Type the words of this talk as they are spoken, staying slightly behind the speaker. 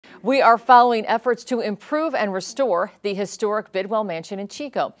We are following efforts to improve and restore the historic Bidwell mansion in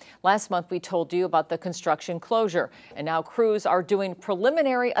Chico. Last month, we told you about the construction closure, and now crews are doing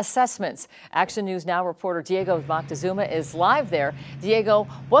preliminary assessments. Action News Now reporter Diego Moctezuma is live there. Diego,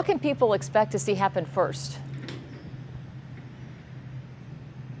 what can people expect to see happen first?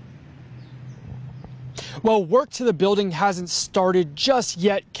 Well, work to the building hasn't started just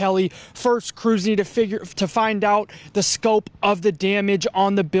yet, Kelly. First, crews need to find out the scope of the damage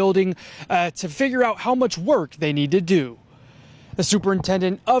on the building to figure out how much work they need to do. The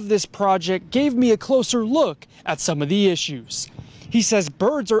superintendent of this project gave me a closer look at some of the issues. He says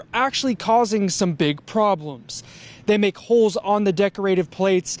birds are actually causing some big problems. They make holes on the decorative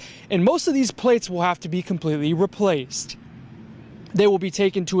plates, and most of these plates will have to be completely replaced. They will be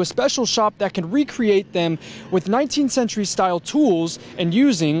taken to a special shop that can recreate them with 19th century style tools and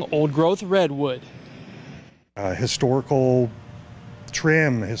using old growth redwood. Historical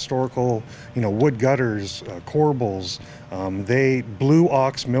trim, historical, wood gutters, corbels, Blue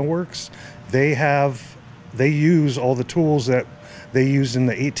Ox Millworks, they use all the tools that they used in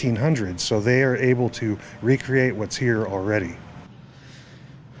the 1800s, so they are able to recreate what's here already.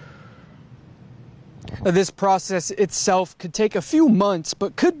 This process itself could take a few months,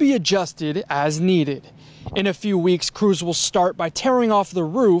 but could be adjusted as needed. In a few weeks, crews will start by tearing off the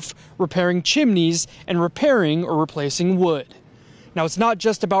roof, repairing chimneys, and repairing or replacing wood. Now, it's not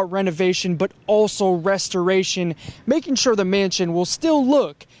just about renovation, but also restoration, making sure the mansion will still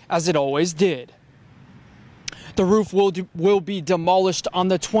look as it always did. The roof will be demolished on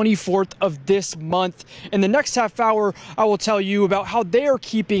the 24th of this month. In the next half hour, I will tell you about how they are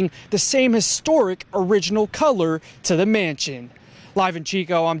keeping the same historic original color to the mansion. Live in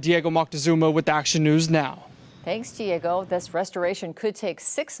Chico, I'm Diego Moctezuma with Action News Now. Thanks, Diego. This restoration could take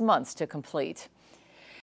 6 months to complete.